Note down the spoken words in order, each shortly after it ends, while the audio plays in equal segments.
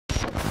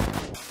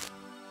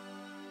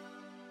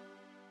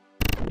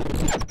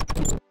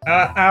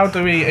How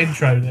do we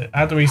intro it?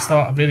 How do we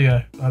start a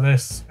video like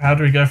this? How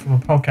do we go from a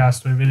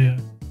podcast to a video?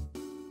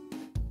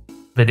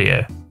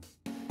 Video.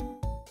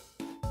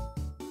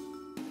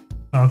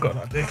 Oh, I've got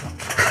an idea.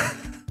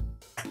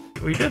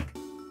 What are you doing?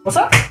 What's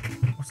that?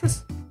 What's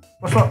this?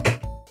 What's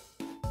what?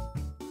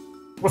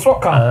 What's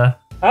what, Carl?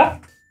 Huh?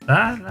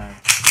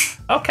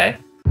 Okay.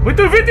 We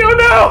do video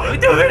now! We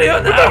do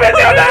video now! We do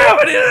video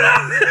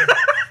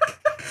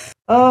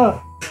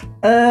now!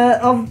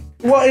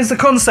 What is the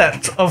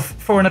concept of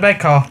throwing a bed,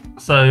 Carl?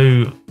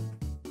 So,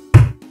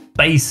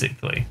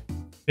 basically,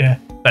 Yeah.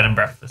 bed and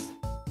breakfast.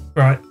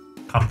 Right.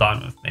 Come dine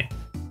with me.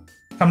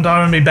 Come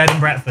down with me, bed and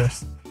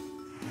breakfast.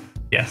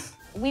 Yes.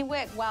 We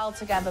work well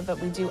together, but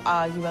we do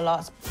argue a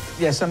lot.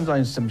 Yeah,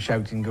 sometimes some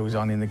shouting goes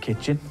on in the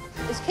kitchen.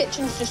 This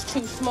kitchen's just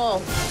too small.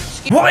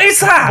 What is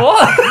that?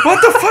 What?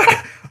 What the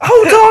fuck?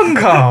 Hold on,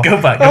 Carl.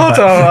 Go back. Hold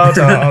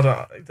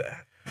on.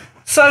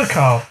 So,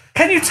 Carl,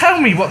 can you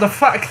tell me what the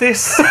fuck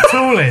this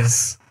tool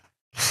is?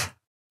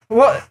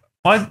 What?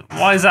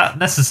 Why is that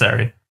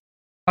necessary?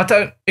 I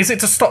don't. Is it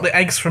to stop the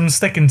eggs from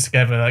sticking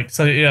together? Like,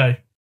 so, you know.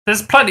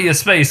 There's plenty of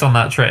space on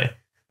that tray.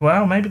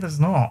 Well, maybe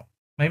there's not.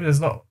 Maybe there's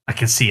not. I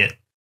can see it.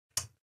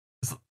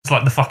 It's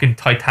like the fucking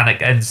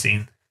Titanic end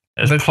scene.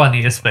 There's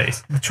plenty of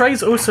space. The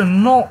tray's also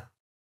not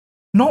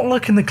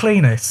looking the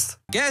cleanest.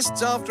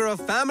 Guests after a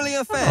family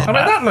affair. I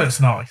mean, that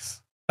looks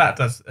nice. That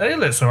does. It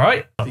looks all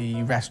right.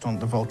 The restaurant,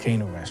 the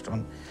volcano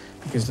restaurant,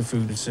 because the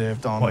food is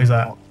served on What is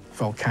that?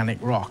 volcanic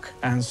rock.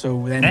 And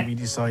so then we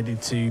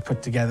decided to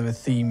put together a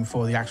theme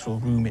for the actual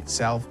room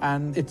itself.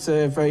 And it's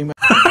a very much...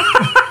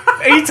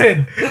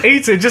 Eating,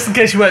 just in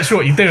case you weren't sure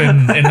what you're doing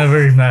in the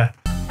room there.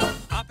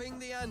 Upping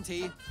the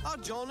ante are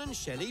John and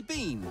Shelley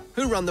Bean,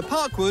 who run the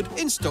Parkwood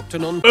in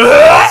Stockton-on...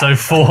 So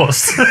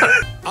forced.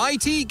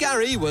 IT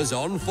Gary was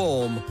on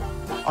form.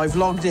 I've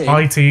logged in.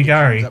 IT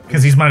Gary,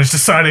 because he's managed to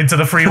sign into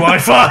the free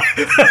Wi-Fi.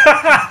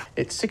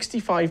 It's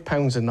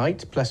 £65 a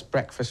night plus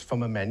breakfast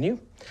from a menu.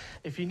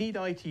 If you need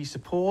IT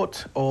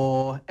support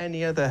or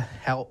any other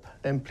help,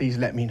 then please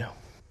let me know.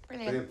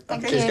 Brilliant.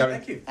 Cheers, Gary.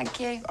 Thank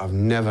you. I've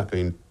never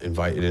been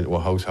invited into a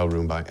hotel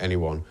room by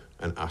anyone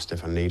and asked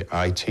if I need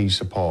IT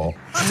support.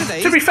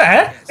 To be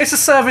fair, it's a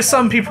service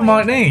some people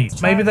might need.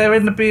 Maybe they're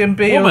in the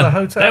B&B or the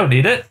hotel. They don't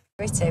need it.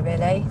 Pretty,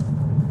 really.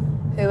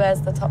 Who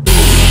wears the top?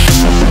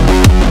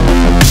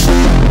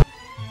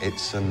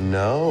 It's a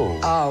no.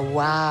 Oh,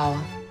 wow.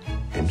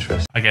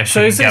 Interesting. I guess. So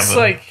you is can this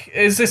gather. like,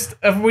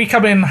 have we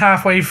come in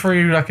halfway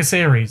through like a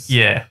series?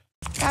 Yeah.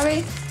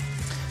 Gary?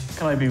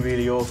 Can I be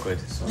really awkward?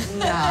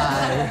 No.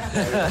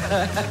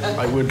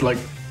 I would like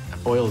a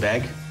boiled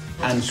egg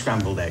and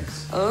scrambled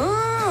eggs.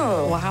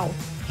 Oh, wow.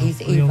 He's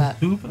either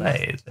Oh,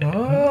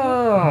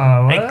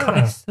 Egg wow.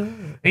 connoisseur.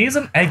 He's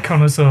an egg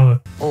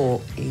connoisseur. or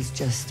he's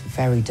just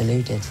very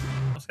deluded.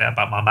 What's that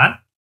about my man?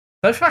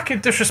 Don't fucking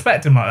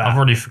disrespect him like I've that.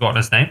 already forgotten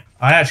his name.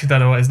 I actually don't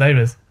know what his name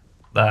is.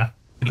 There.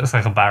 He looks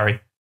like a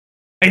Barry.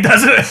 He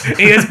doesn't.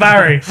 He is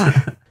Barry.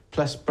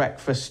 Plus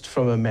breakfast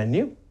from a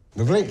menu.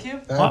 Lovely.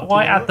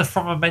 Why add the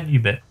from a menu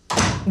bit?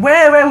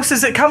 Where else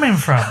is it coming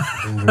from?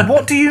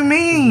 What do you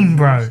mean,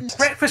 bro?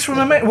 Breakfast from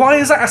a mate. Why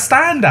is that a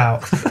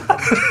standout?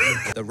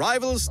 The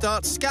rivals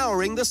start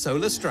scouring the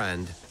solar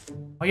strand.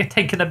 Why are you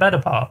taking the bed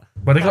apart?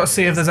 Well, they got to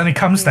see if there's any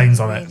cum stains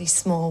on it. Really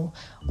small.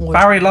 wood.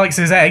 Barry likes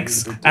his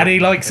eggs, and he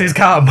likes his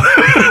cum.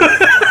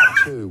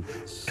 2,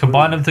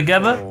 Combine them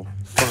together. 4,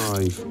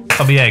 5.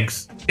 Cubby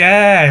eggs.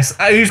 Yes.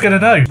 Who's gonna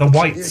know? The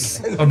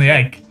whites on the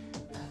egg.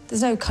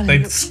 The's no colour. They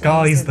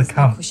disguise the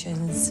cum.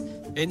 Cushions.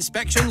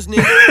 Inspections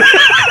needed.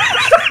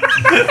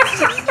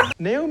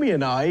 Naomi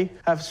and I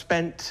have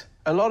spent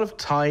a lot of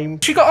time.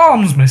 She got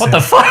arms missing. What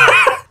the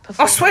fuck?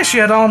 I swear she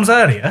had arms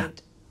earlier.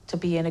 To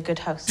be in a good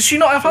house. Did she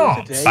not have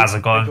arms? Baz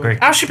have got angry.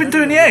 How's she been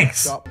doing the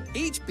eggs?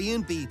 Each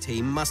B&B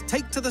team must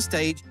take to the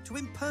stage to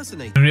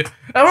impersonate. Her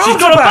arms She's are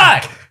got her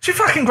back. She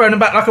fucking grown them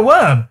back like a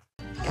worm.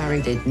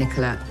 Gary did,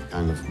 Nicola.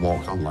 Kind of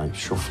walked on like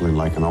shuffling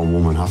like an old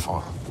woman. I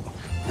thought,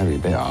 maybe a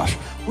bit harsh.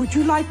 Would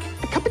you like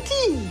a cup of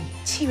tea?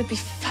 Tea would be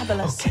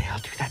fabulous. Okay, I'll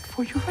do that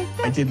for you right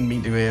now. I didn't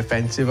mean to be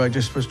offensive. I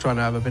just was trying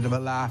to have a bit of a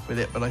laugh with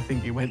it, but I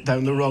think you went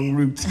down the wrong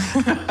route.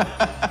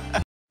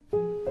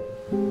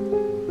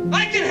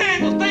 I can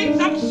handle things.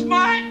 I'm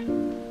smart.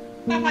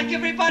 Not like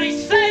everybody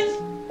says.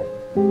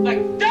 Like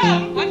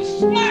dumb, I'm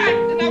smart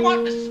and I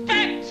want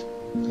respect.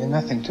 You're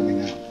nothing to me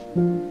now.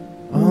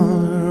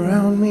 All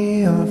around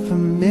me are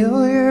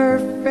familiar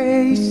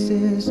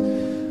faces,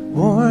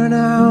 worn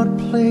out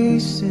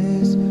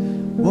places,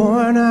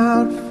 worn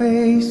out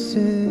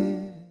faces.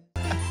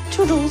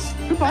 Toodles.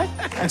 Goodbye.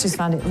 I just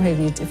found it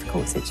really a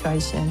difficult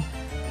situation,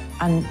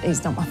 and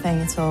it's not my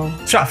thing at all.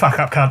 Shut the fuck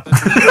up, cunt.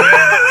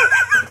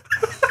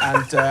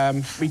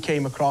 And we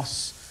came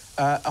across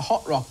a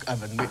hot rock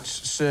oven which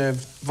served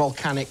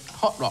volcanic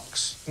hot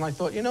rocks. And I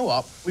thought, you know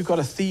what? We've got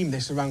to theme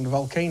this around a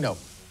volcano.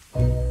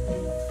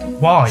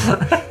 Why?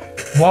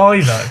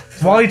 Why though?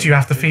 Why do you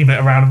have to theme it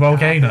around a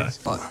volcano?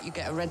 But you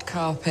get a red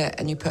carpet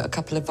and you put a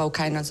couple of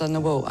volcanoes on the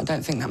wall. I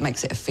don't think that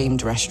makes it a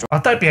themed restaurant. Oh,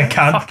 don't be a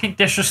cunt. Fucking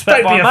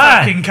disrespect Don't be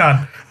my a man. fucking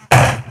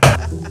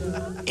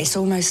cunt. It's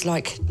almost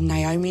like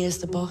Naomi is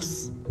the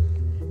boss.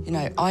 You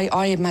know,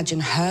 I imagine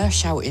her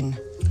shouting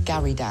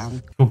Gary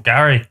down. Well,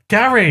 Gary.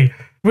 Gary.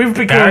 We've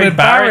been Gary, calling him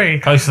Barry.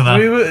 Close enough.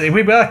 We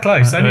were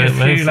close. Only a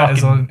few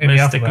letters on in the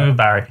We're sticking with alphabet.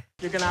 Barry.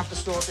 You're going to have to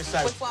sort this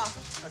out. With what?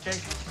 Okay?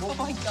 Oh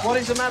my God. What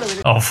is the matter with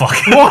it? Oh, fuck.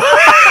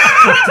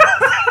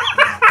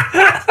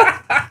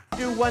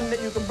 Do one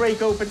that you can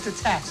break open to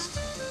test.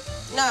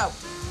 No,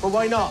 But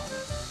why not?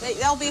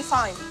 they'll be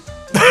fine.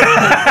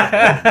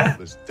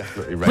 There's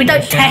definitely We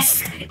don't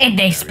test in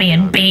this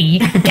B&B,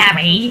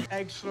 Gary.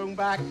 Eggs thrown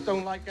back,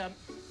 don't like them.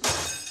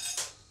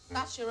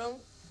 That's your own.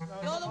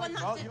 You're the one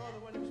that did. You're the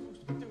one who's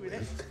supposed to be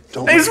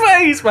doing it. His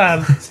face,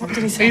 man. What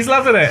did he say? He's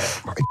loving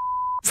it.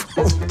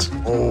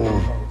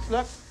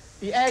 Look,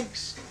 the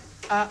eggs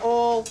are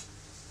all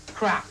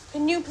crap.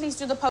 Can you please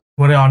do the post?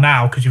 Well, they are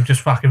now because you've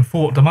just fucking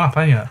forked them up,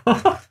 haven't you?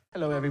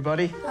 Hello,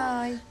 everybody.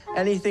 Hi.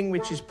 Anything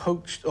which is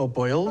poached or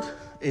boiled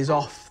is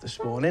off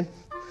this morning.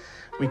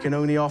 We can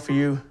only offer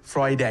you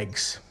fried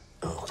eggs.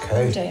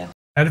 Okay. Dear.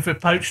 Anything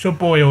poached or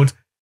boiled,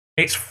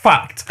 it's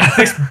fucked.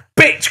 This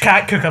bitch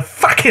can't cook a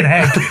fucking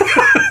egg.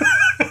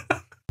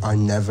 I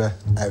never,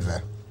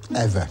 ever,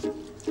 ever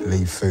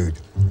leave food.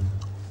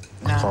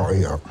 I can't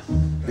eat up.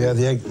 Yeah,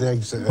 the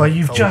eggs. Well,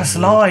 you've just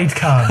lied,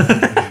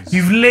 cunt.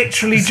 You've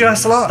literally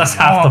just lied. That's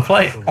half the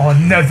plate. I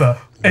never,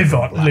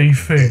 ever leave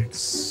food.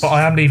 But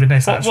I am leaving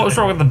this, What was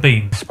wrong with the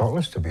bean?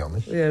 Spotless, to be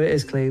honest. Yeah, it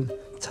is clean.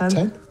 10.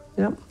 10?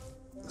 Yep.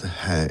 The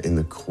hair in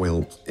the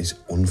quilt is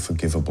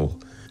unforgivable.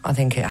 I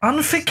think it.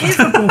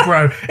 Unforgivable,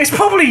 bro. It's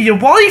probably your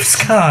wife's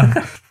cunt.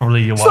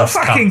 Probably your It's not wife's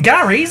fucking cunt.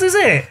 Gary's, is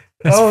it?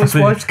 Oh, his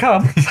probably- wife's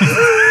cunt.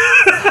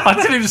 I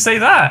didn't even say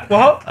that.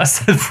 What? I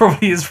said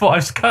probably his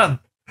wife's cunt.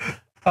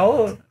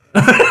 Oh.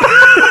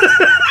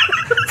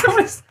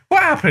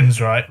 What happens,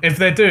 right, if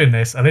they're doing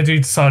this and they do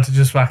decide to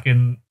just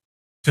fucking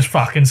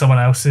someone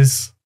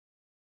else's,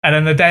 and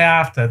then the day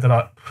after they're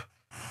like,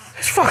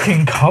 there's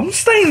fucking cum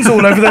stains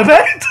all over their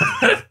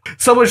bed.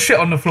 Someone shit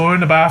on the floor in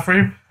the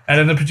bathroom, and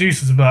then the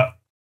producers are like,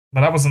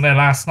 but that wasn't there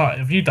last night.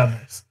 Have you done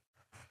this?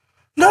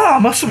 No,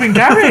 it must have been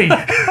Gary.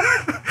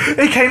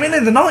 He came in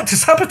the night to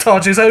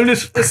sabotage his own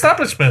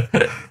establishment.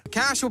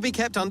 Cash will be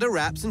kept under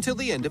wraps until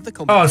the end of the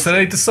competition. Oh, so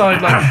they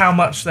decide like how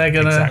much they're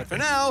gonna. But for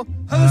now,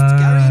 host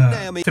Gary and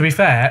Naomi. To be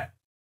fair,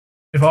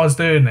 if I was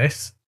doing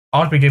this,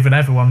 I'd be giving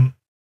everyone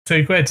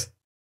 £2.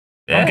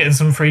 Yeah. I'm getting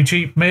some free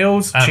cheap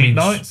meals, That cheap means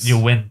nights.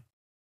 you'll win.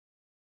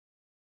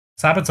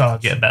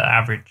 Sabotage. Get a better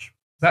average.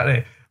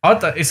 Exactly.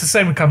 It's the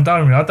same with Come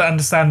Dine With Me. I don't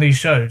understand these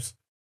shows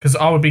because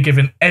I would be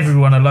giving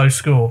everyone a low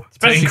score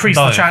Especially to increase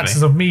Come the Dine With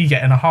chances of me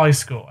getting a high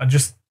score and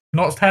just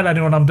not tell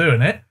anyone I'm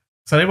doing it,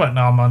 so they won't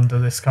know I'm under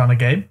this kind of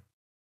game.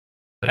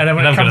 And then You're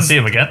when never it going to comes, see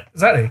him again.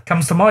 exactly,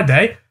 comes to my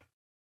day,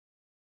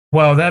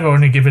 well, they're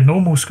only giving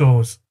normal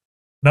scores.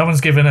 No one's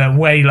giving a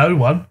way low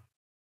one.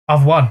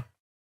 I've won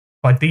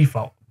by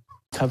default.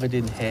 Covered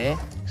in hair.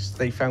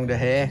 They found a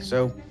hair,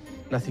 so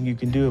nothing you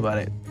can do about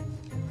it.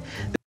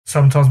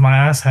 Sometimes my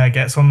ass hair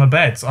gets on the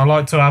beds. I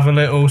like to have a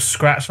little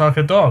scratch like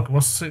a dog.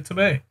 What's it to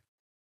be?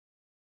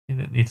 You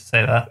didn't need to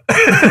say that.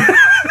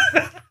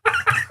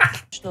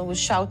 Was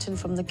shouting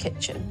from the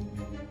kitchen.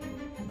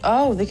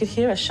 Oh, they could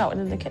hear us shouting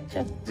in the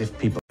kitchen. If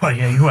people. Well,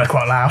 yeah, you were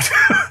quite loud.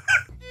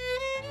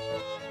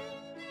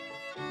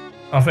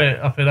 I think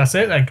that's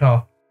it then,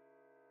 Carl.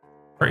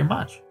 Pretty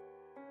much.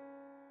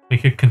 We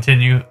could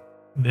continue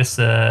this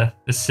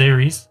this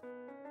series.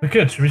 We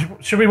could.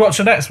 Should we watch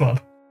the next one?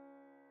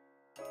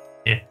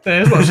 Yeah.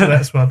 Let's watch the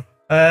next one.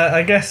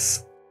 I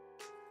guess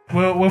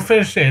we'll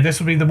finish here. This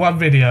will be the one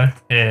video.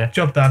 Yeah.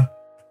 Job done.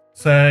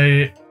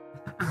 So,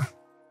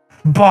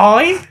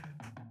 bye.